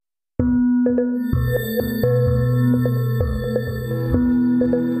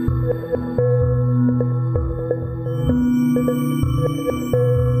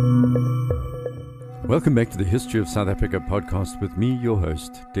Welcome back to the History of South Africa podcast with me, your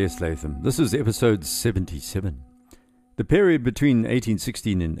host, Des Latham. This is episode 77. The period between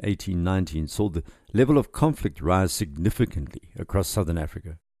 1816 and 1819 saw the level of conflict rise significantly across southern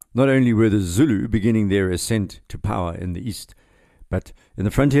Africa. Not only were the Zulu beginning their ascent to power in the east, but in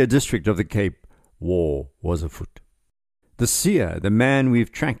the frontier district of the Cape, war was afoot. The seer, the man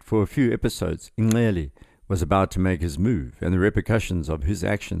we've tracked for a few episodes, Nxele, was about to make his move, and the repercussions of his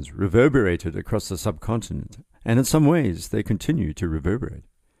actions reverberated across the subcontinent, and in some ways they continue to reverberate.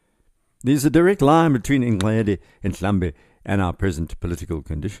 There's a direct line between Nxele and Ndlambe and our present political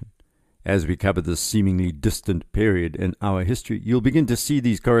condition. As we cover this seemingly distant period in our history, you'll begin to see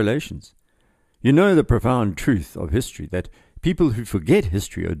these correlations. You know the profound truth of history, that people who forget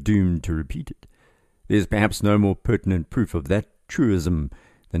history are doomed to repeat it. There's perhaps no more pertinent proof of that truism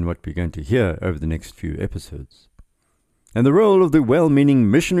than what we're going to hear over the next few episodes. And the role of the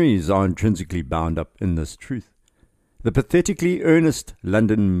well-meaning missionaries are intrinsically bound up in this truth. The pathetically earnest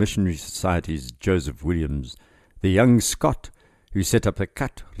London Missionary Society's Joseph Williams, the young Scot who set up the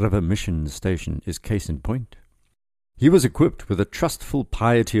Cut River Mission Station, is case in point. He was equipped with a trustful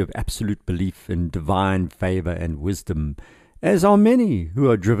piety of absolute belief in divine favour and wisdom, as are many who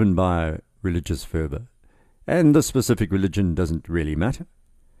are driven by religious fervour, and the specific religion doesn't really matter.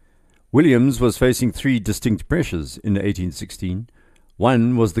 Williams was facing three distinct pressures in 1816.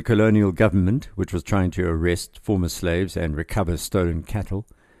 One was the colonial government, which was trying to arrest former slaves and recover stolen cattle.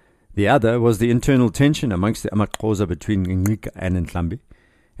 The other was the internal tension amongst the amaXhosa between Nxele and Ndlambe.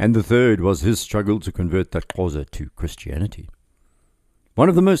 And the third was his struggle to convert the Xhosa to Christianity. One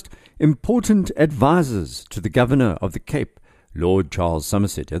of the most important advisors to the governor of the Cape, Lord Charles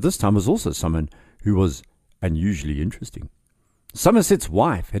Somerset, at this time was also someone who was unusually interesting. Somerset's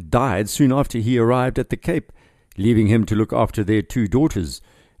wife had died soon after he arrived at the Cape, leaving him to look after their two daughters,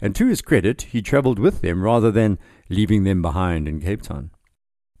 and to his credit, he travelled with them rather than leaving them behind in Cape Town.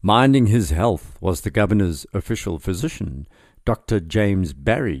 Minding his health was the governor's official physician, Dr. James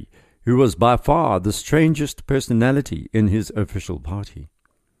Barry, who was by far the strangest personality in his official party.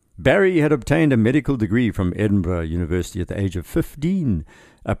 Barry had obtained a medical degree from Edinburgh University at the age of 15,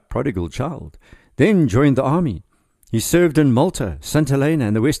 a prodigal child, then joined the army. He served in Malta, St. Helena,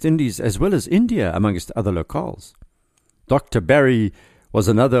 and the West Indies, as well as India, amongst other locales. Dr. Barry was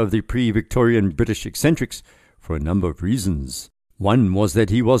another of the pre-Victorian British eccentrics for a number of reasons. One was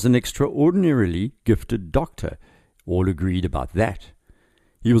that he was an extraordinarily gifted doctor. All agreed about that.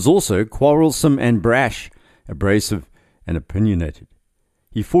 He was also quarrelsome and brash, abrasive and opinionated.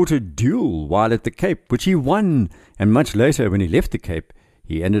 He fought a duel while at the Cape, which he won, and much later, when he left the Cape,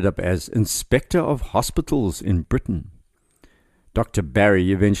 he ended up as Inspector of Hospitals in Britain. Dr. Barry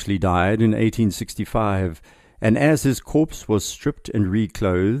eventually died in 1865, and as his corpse was stripped and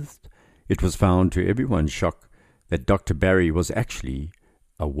reclothed, it was found to everyone's shock that Dr. Barry was actually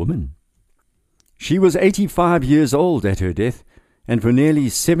a woman. She was 85 years old at her death, and for nearly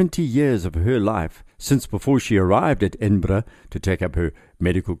 70 years of her life, since before she arrived at Edinburgh to take up her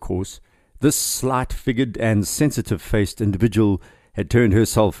medical course, this slight-figured and sensitive-faced individual had turned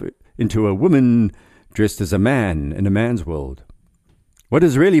herself into a woman dressed as a man in a man's world. What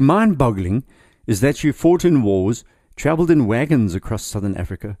is really mind-boggling is that she fought in wars, travelled in wagons across southern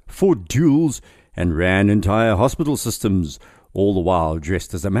Africa, fought duels, and ran entire hospital systems, all the while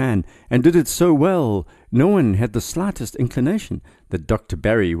dressed as a man, and did it so well no one had the slightest inclination that Dr.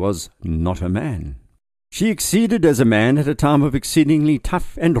 Barry was not a man. She exceeded as a man at a time of exceedingly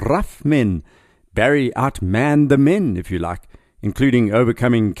tough and rough men. Barry outmanned the men, if you like, including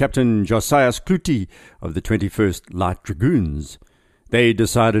overcoming Captain Josias Kluti of the 21st Light Dragoons. They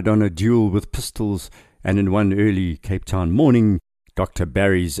decided on a duel with pistols, and in one early Cape Town morning, Dr.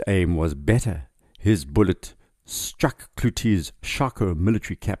 Barry's aim was better. His bullet struck Kluti's shako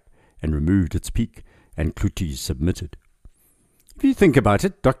military cap and removed its peak, and Kluti submitted. If you think about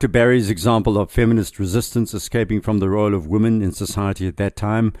it, Dr. Barry's example of feminist resistance escaping from the role of women in society at that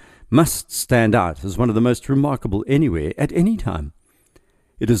time must stand out as one of the most remarkable anywhere at any time.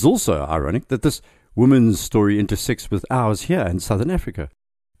 It is also ironic that this woman's story intersects with ours here in southern Africa.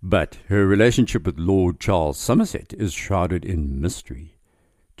 But her relationship with Lord Charles Somerset is shrouded in mystery.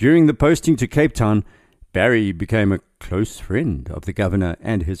 During the posting to Cape Town, Barry became a close friend of the governor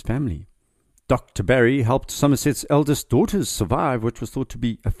and his family. Dr. Barry helped Somerset's eldest daughters survive what was thought to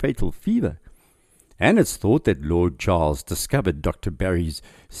be a fatal fever. And it's thought that Lord Charles discovered Dr. Barry's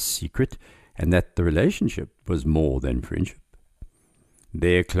secret and that the relationship was more than friendship.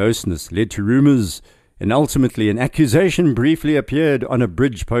 Their closeness led to rumours, and ultimately an accusation briefly appeared on a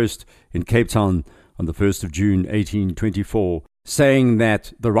bridge post in Cape Town on the 1st of June 1824, saying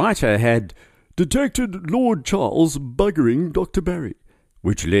that the writer had detected Lord Charles buggering Dr. Barry,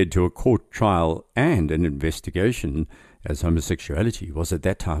 which led to a court trial and an investigation, as homosexuality was at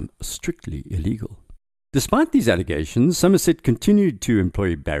that time strictly illegal. Despite these allegations, Somerset continued to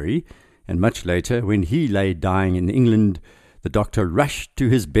employ Barry, and much later, when he lay dying in England, the doctor rushed to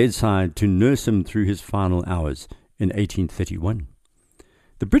his bedside to nurse him through his final hours in 1831.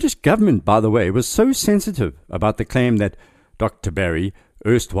 The British government, by the way, was so sensitive about the claim that Dr. Barry,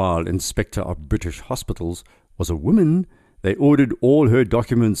 erstwhile Inspector of British Hospitals, was a woman, they ordered all her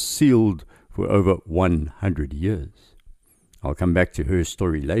documents sealed for over 100 years. I'll come back to her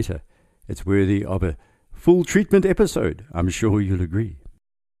story later. It's worthy of a full treatment episode, I'm sure you'll agree.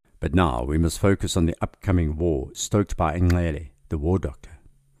 But now we must focus on the upcoming war stoked by Nxele, the war doctor.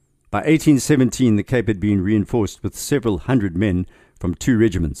 By 1817, the Cape had been reinforced with several hundred men from 2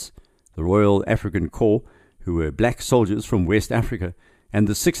 regiments, the Royal African Corps, who were black soldiers from West Africa, and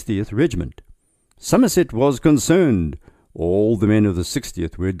the 60th Regiment. Somerset was concerned. All the men of the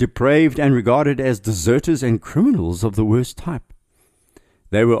 60th were depraved and regarded as deserters and criminals of the worst type.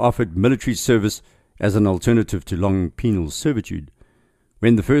 They were offered military service as an alternative to long penal servitude.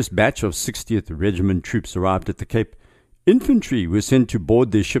 When the first batch of 60th Regiment troops arrived at the Cape, infantry were sent to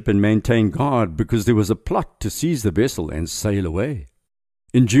board their ship and maintain guard because there was a plot to seize the vessel and sail away.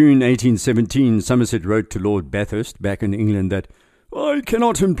 In June 1817, Somerset wrote to Lord Bathurst back in England that "I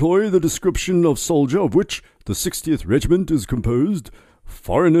cannot employ the description of soldier of which the 60th Regiment is composed,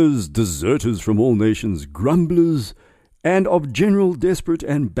 foreigners, deserters from all nations, grumblers, and of general desperate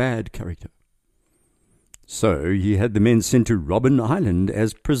and bad character." So he had the men sent to Robben Island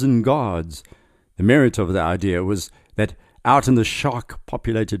as prison guards. The merit of the idea was that out in the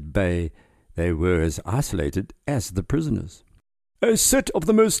shark-populated bay they were as isolated as the prisoners. "A set of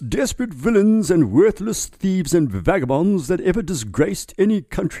the most desperate villains and worthless thieves and vagabonds that ever disgraced any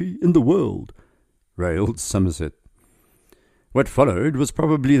country in the world," railed Somerset. What followed was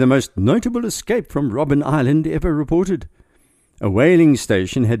probably the most notable escape from Robben Island ever reported. A whaling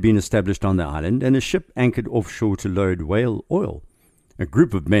station had been established on the island, and a ship anchored offshore to load whale oil. A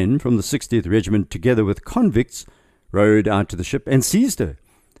group of men from the 60th Regiment, together with convicts, rowed out to the ship and seized her.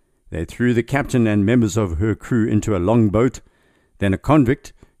 They threw the captain and members of her crew into a longboat. Then a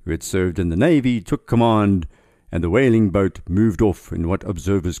convict, who had served in the Navy, took command, and the whaling boat moved off in what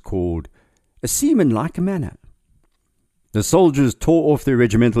observers called a seaman-like manner. The soldiers tore off their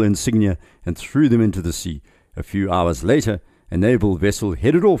regimental insignia and threw them into the sea. A few hours later, a naval vessel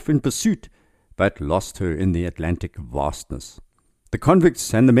headed off in pursuit, but lost her in the Atlantic vastness. The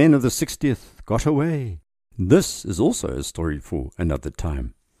convicts and the men of the 60th got away. This is also a story for another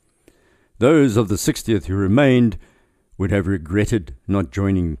time. Those of the 60th who remained would have regretted not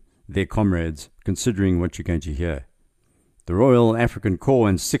joining their comrades, considering what you're going to hear. The Royal African Corps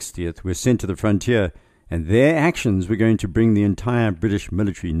and 60th were sent to the frontier, and their actions were going to bring the entire British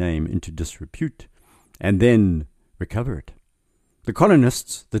military name into disrepute, and then recover it. The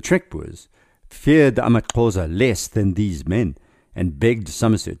colonists, the Trekboers, feared the Amaxhosa less than these men, and begged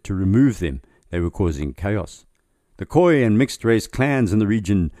Somerset to remove them. They were causing chaos. The Khoi and mixed-race clans in the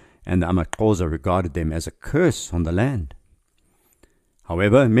region and the Amaxhosa regarded them as a curse on the land.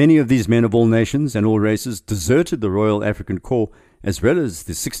 However, many of these men of all nations and all races deserted the Royal African Corps as well as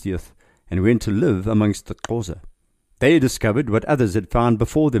the 60th and went to live amongst the Xhosa. They discovered what others had found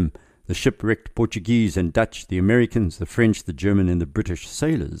before them, the shipwrecked Portuguese and Dutch, the Americans, the French, the German, and the British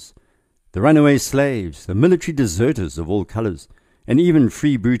sailors, the runaway slaves, the military deserters of all colours, and even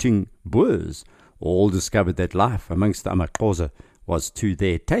freebooting Boers, all discovered that life amongst the Amaxhosa was to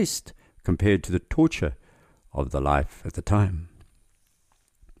their taste compared to the torture of the life at the time.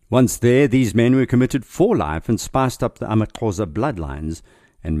 Once there, these men were committed for life and spiced up the Amaxhosa bloodlines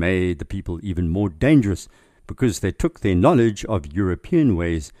and made the people even more dangerous because they took their knowledge of European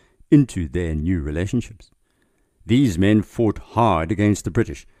ways into their new relationships. These men fought hard against the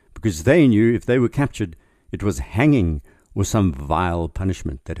British because they knew if they were captured, it was hanging or some vile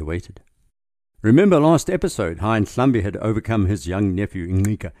punishment that awaited. Remember last episode how Ndlambe had overcome his young nephew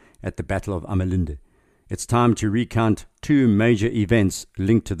Nxele at the Battle of Amalinde. It's time to recount 2 major events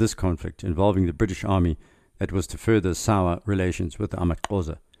linked to this conflict involving the British Army that was to further sour relations with the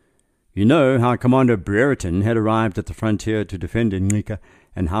Amaxhosa. You know how Commander Brereton had arrived at the frontier to defend Nxele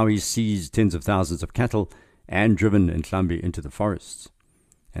and how he seized tens of thousands of cattle and driven Ndlambe into the forests.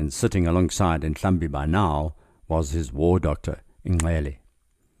 And sitting alongside Ndlambe by now was his war doctor, Nxele.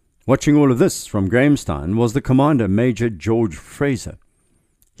 Watching all of this from Grahamstown was the commander, Major George Fraser.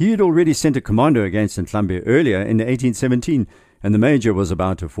 He had already sent a commando against Ndlambe earlier in 1817, and the major was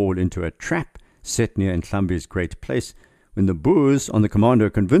about to fall into a trap set near Ndlambe's great place when the Boers on the commando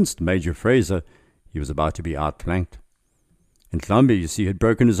convinced Major Fraser he was about to be outflanked. Ndlambe, you see, had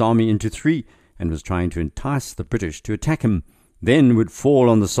broken his army into three and was trying to entice the British to attack him, then would fall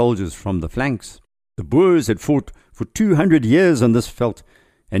on the soldiers from the flanks. The Boers had fought for 200 years on this veldt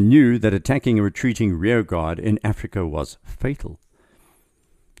and knew that attacking a retreating rearguard in Africa was fatal.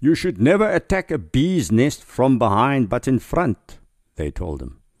 "You should never attack a bee's nest from behind but in front," they told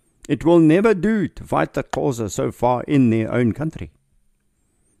him. "It will never do to fight the Xhosa so far in their own country."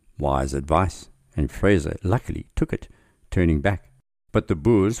 Wise advice, and Fraser luckily took it, turning back. But the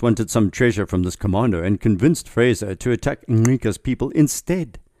Boers wanted some treasure from this commando and convinced Fraser to attack Nxele's people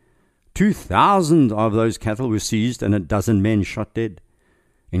instead. 2,000 of those cattle were seized and a dozen men shot dead.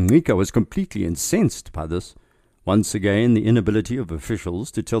 Nxele was completely incensed by this. Once again, the inability of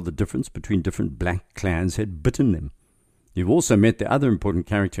officials to tell the difference between different black clans had bitten them. You've also met the other important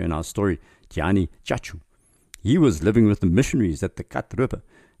character in our story, Tiani Chachu. He was living with the missionaries at the Kat River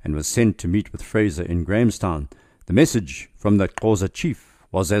and was sent to meet with Fraser in Grahamstown. The message from the Xhosa chief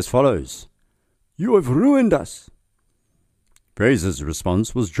was as follows: "You have ruined us." Fraser's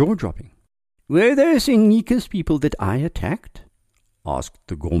response was jaw-dropping. "Were those Nxele's people that I attacked?" asked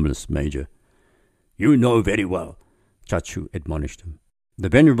the gormless major. "You know very well," Chachu admonished him. The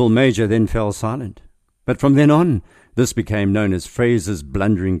venerable major then fell silent. But from then on, this became known as Fraser's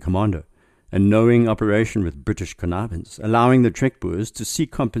blundering commando, a knowing operation with British connivance, allowing the Trek Boers to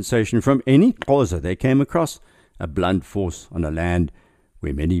seek compensation from any Xhosa they came across, a blunt force on a land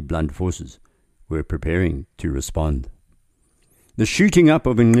where many blunt forces were preparing to respond. The shooting up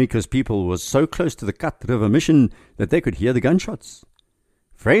of Nxele's people was so close to the Kat River mission that they could hear the gunshots.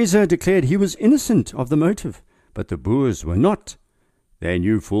 Fraser declared he was innocent of the motive, but the Boers were not. They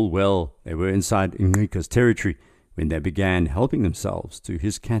knew full well they were inside Nxele's territory when they began helping themselves to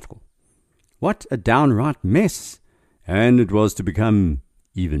his cattle. What a downright mess! And it was to become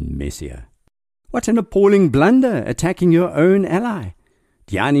even messier. What an appalling blunder, attacking your own ally!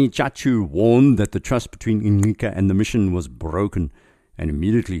 Tiani Chachu warned that the trust between Nxele and the mission was broken, and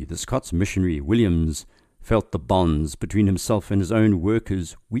immediately the Scots missionary Williams felt the bonds between himself and his own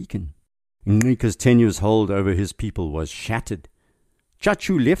workers weaken. Nxele's tenuous hold over his people was shattered.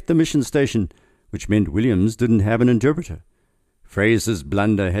 Chachu left the mission station, which meant Williams didn't have an interpreter. Fraser's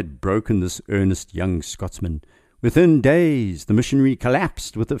blunder had broken this earnest young Scotsman. Within days, the missionary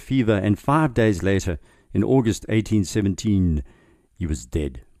collapsed with a fever, and 5 days later, in August 1817, he was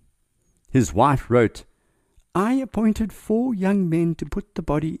dead. His wife wrote, "I appointed 4 young men to put the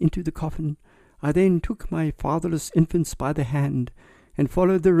body into the coffin. I then took my fatherless infants by the hand and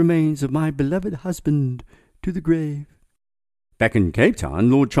followed the remains of my beloved husband to the grave." Back in Cape Town,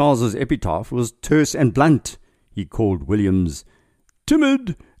 Lord Charles's epitaph was terse and blunt. He called Williams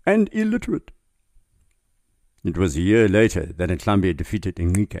timid and illiterate. It was a year later that Ndlambe defeated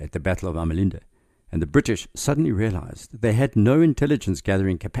Nxele at the Battle of Amalinde, and the British suddenly realized they had no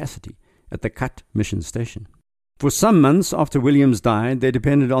intelligence-gathering capacity at the Kat mission station. For some months after Williams died, they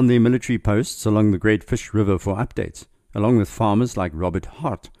depended on their military posts along the Great Fish River for updates, along with farmers like Robert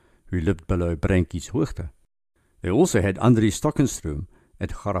Hart, who lived below Brandtjieshoogte. They also had Andri Stockenstroom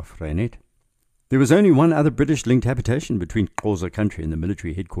at Grafreinet. There was only one other British-linked habitation between Xhosa country and the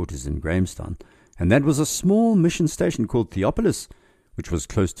military headquarters in Grahamstown, and that was a small mission station called Theopolis, which was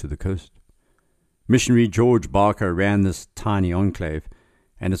close to the coast. Missionary George Barker ran this tiny enclave,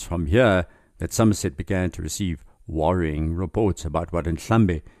 and it's from here that Somerset began to receive worrying reports about what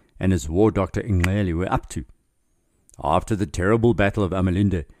Ndlambe and his war doctor Nxele were up to. After the terrible Battle of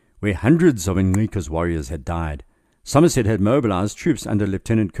Amalinde, where hundreds of Nxele's warriors had died, Somerset had mobilized troops under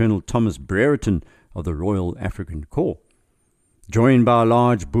Lieutenant Colonel Thomas Brereton of the Royal African Corps. Joined by a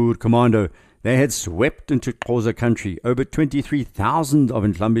large Boer commando, they had swept into Xhosa country. Over 23,000 of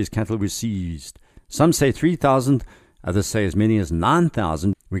Ndlambe's cattle were seized. Some say 3,000, others say as many as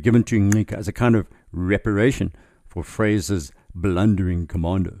 9,000 were given to Nxele as a kind of reparation for Fraser's blundering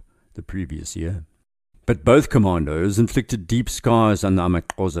commando the previous year. But both commandos inflicted deep scars on the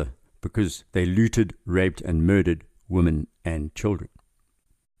AmaXhosa because they looted, raped and murdered women and children.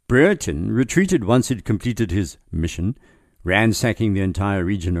 Brereton retreated once he'd completed his mission, ransacking the entire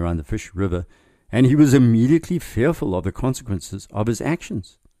region around the Fish River, and he was immediately fearful of the consequences of his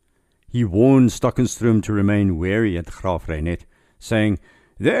actions. He warned Stockenstroom to remain wary at Grafreinet, saying,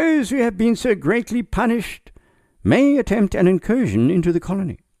 "Those who have been so greatly punished may attempt an incursion into the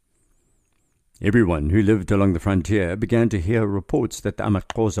colony." Everyone who lived along the frontier began to hear reports that the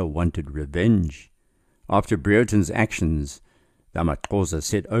AmaXhosa wanted revenge. After Brereton's actions, the AmaXhosa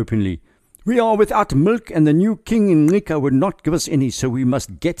said openly, "We are without milk, and the new king in Nxele would not give us any, so we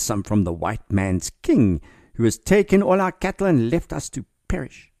must get some from the white man's king. who has taken all our cattle and left us to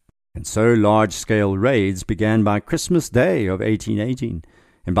perish. And so large-scale raids began by Christmas Day of 1818,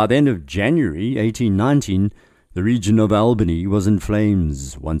 and by the end of January 1819, the region of Albany was in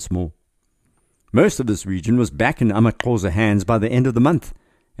flames once more. Most of this region was back in amaXhosa hands by the end of the month,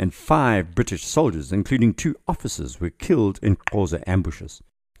 and 5 British soldiers, including 2 officers, were killed in Xhosa ambushes.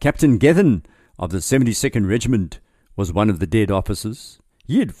 Captain Gethin of the 72nd Regiment was one of the dead officers.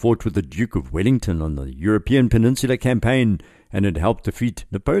 He had fought with the Duke of Wellington on the European Peninsula campaign and had helped defeat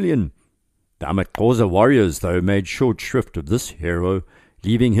Napoleon. The amaXhosa warriors, though, made short shrift of this hero,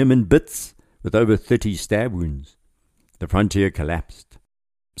 leaving him in bits with over 30 stab wounds. The frontier collapsed.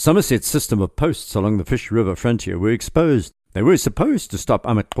 Somerset's system of posts along the Fish River frontier were exposed. They were supposed to stop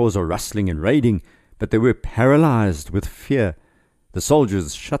amaXhosa rustling and raiding, but they were paralyzed with fear. The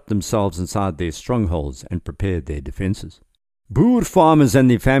soldiers shut themselves inside their strongholds and prepared their defences. Boer farmers and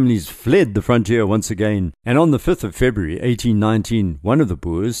their families fled the frontier once again, and on the 5th of February 1819, one of the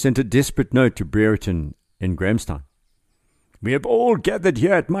Boers sent a desperate note to Brereton in Grahamstown. "We have all gathered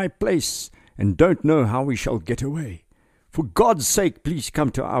here at my place, and don't know how we shall get away. For God's sake, please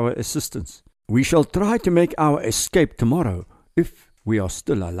come to our assistance. We shall try to make our escape tomorrow, if we are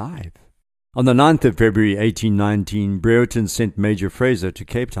still alive." On the 9th of February 1819, Brereton sent Major Fraser to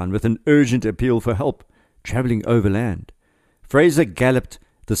Cape Town with an urgent appeal for help, travelling overland. Fraser galloped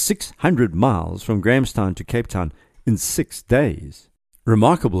the 600 miles from Grahamstown to Cape Town in 6 days.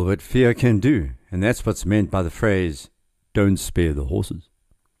 Remarkable what fear can do, and that's what's meant by the phrase, "Don't spare the horses."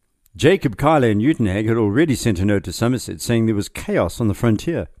 Jacob Carley and Uitenhage had already sent a note to Somerset saying there was chaos on the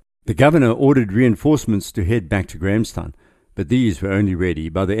frontier. The governor ordered reinforcements to head back to Grahamstown, but these were only ready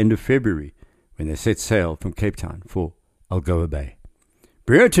by the end of February, when they set sail from Cape Town for Algoa Bay.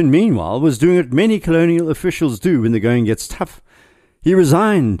 Brereton, meanwhile, was doing what many colonial officials do when the going gets tough. He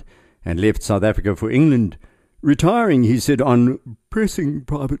resigned and left South Africa for England, retiring, he said, on pressing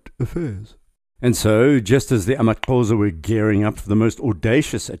private affairs. And so, just as the amaXhosa were gearing up for the most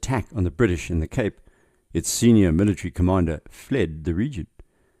audacious attack on the British in the Cape, its senior military commander fled the region.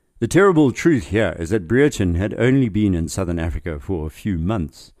 The terrible truth here is that Brereton had only been in southern Africa for a few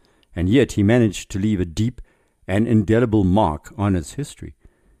months, and yet he managed to leave a deep and indelible mark on its history.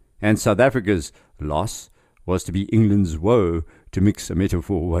 And South Africa's loss was to be England's woe, to mix a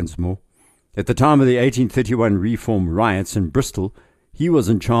metaphor once more. At the time of the 1831 Reform riots in Bristol, he was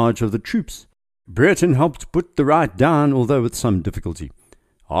in charge of the troops. Brereton helped put the riot down, although with some difficulty.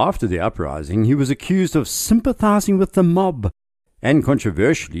 After the uprising, he was accused of sympathizing with the mob, and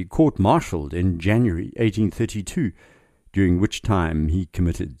controversially court-martialed in January 1832, during which time he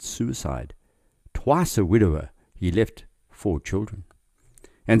committed suicide. Twice a widower, he left 4 children.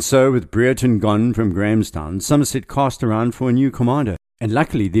 And so, with Brereton gone from Grahamstown, Somerset cast around for a new commander, and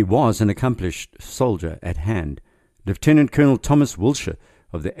luckily there was an accomplished soldier at hand, Lieutenant Colonel Thomas Wilshire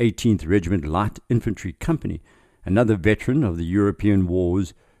of the 18th Regiment Light Infantry Company, another veteran of the European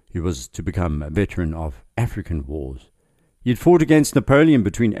wars who was to become a veteran of African wars. He had fought against Napoleon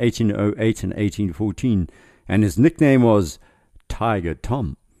between 1808 and 1814, and his nickname was Tiger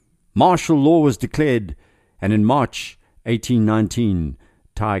Tom. Martial law was declared, and in March 1819,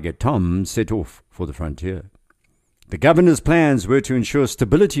 Tiger Tom set off for the frontier. The governor's plans were to ensure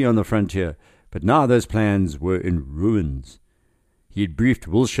stability on the frontier, but now those plans were in ruins. He had briefed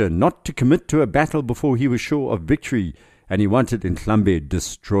Wilshire not to commit to a battle before he was sure of victory, and he wanted Ndlambe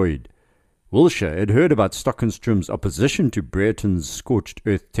destroyed. Wilshire had heard about Stockenstrom's opposition to Brereton's scorched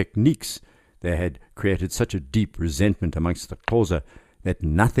earth techniques. They had created such a deep resentment amongst the Xhosa that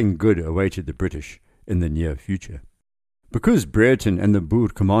nothing good awaited the British in the near future. Because Brereton and the Boer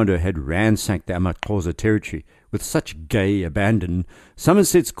commander had ransacked the amaXhosa territory with such gay abandon,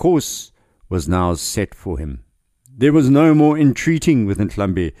 Somerset's course was now set for him. There was no more entreating with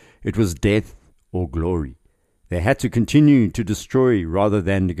Ndlambe. It was death or glory. They had to continue to destroy rather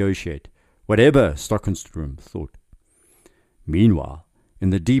than negotiate, whatever Stockenstrom thought. Meanwhile,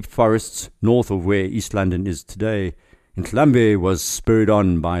 in the deep forests north of where East London is today, Ndlambe was spurred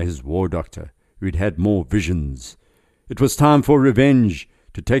on by his war doctor, who had had more visions. It was time for revenge,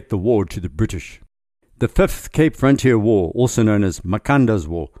 to take the war to the British. The 5th Cape Frontier War, also known as Makhanda's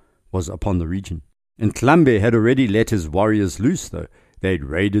War, was upon the region. Ndlambe had already let his warriors loose, though. They had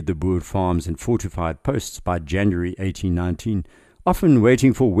raided the Boer farms and fortified posts by January 1819, often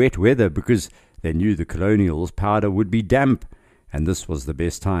waiting for wet weather because they knew the colonials' powder would be damp, and this was the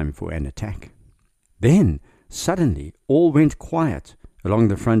best time for an attack. Then, suddenly, all went quiet along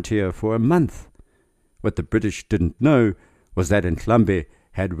the frontier for a month. What the British didn't know was that Ndlambe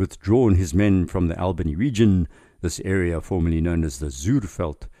had withdrawn his men from the Albany region, this area formerly known as the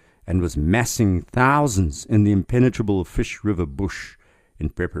Zuurveld, and was massing thousands in the impenetrable Fish River bush in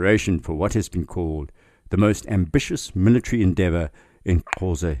preparation for what has been called the most ambitious military endeavor in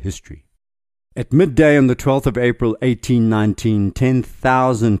Xhosa history. At midday on the 12th of April 1819,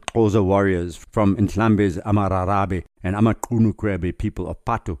 10,000 Xhosa warriors from Ndlambe's Amararabe and Amaqunukrebe people of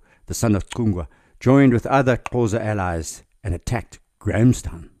Patu, the son of Xungwa, joined with other Xhosa allies and attacked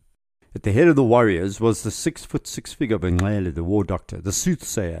Grahamstown. At the head of the warriors was the 6'6" figure of Nxele, the war doctor, the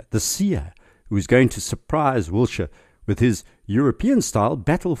soothsayer, the seer, who was going to surprise Wiltshire with his European-style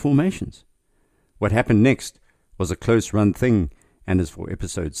battle formations. What happened next was a close-run thing and is for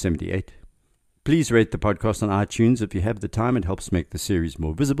episode 78. Please rate the podcast on iTunes if you have the time. It helps make the series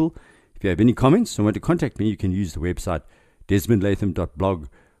more visible. If you have any comments or want to contact me, you can use the website desmondlatham.blog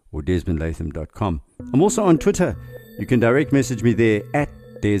or desmondlatham.com. I'm also on Twitter. You can direct message me there at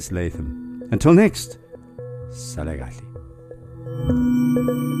Des Latham. Until next, Salagali.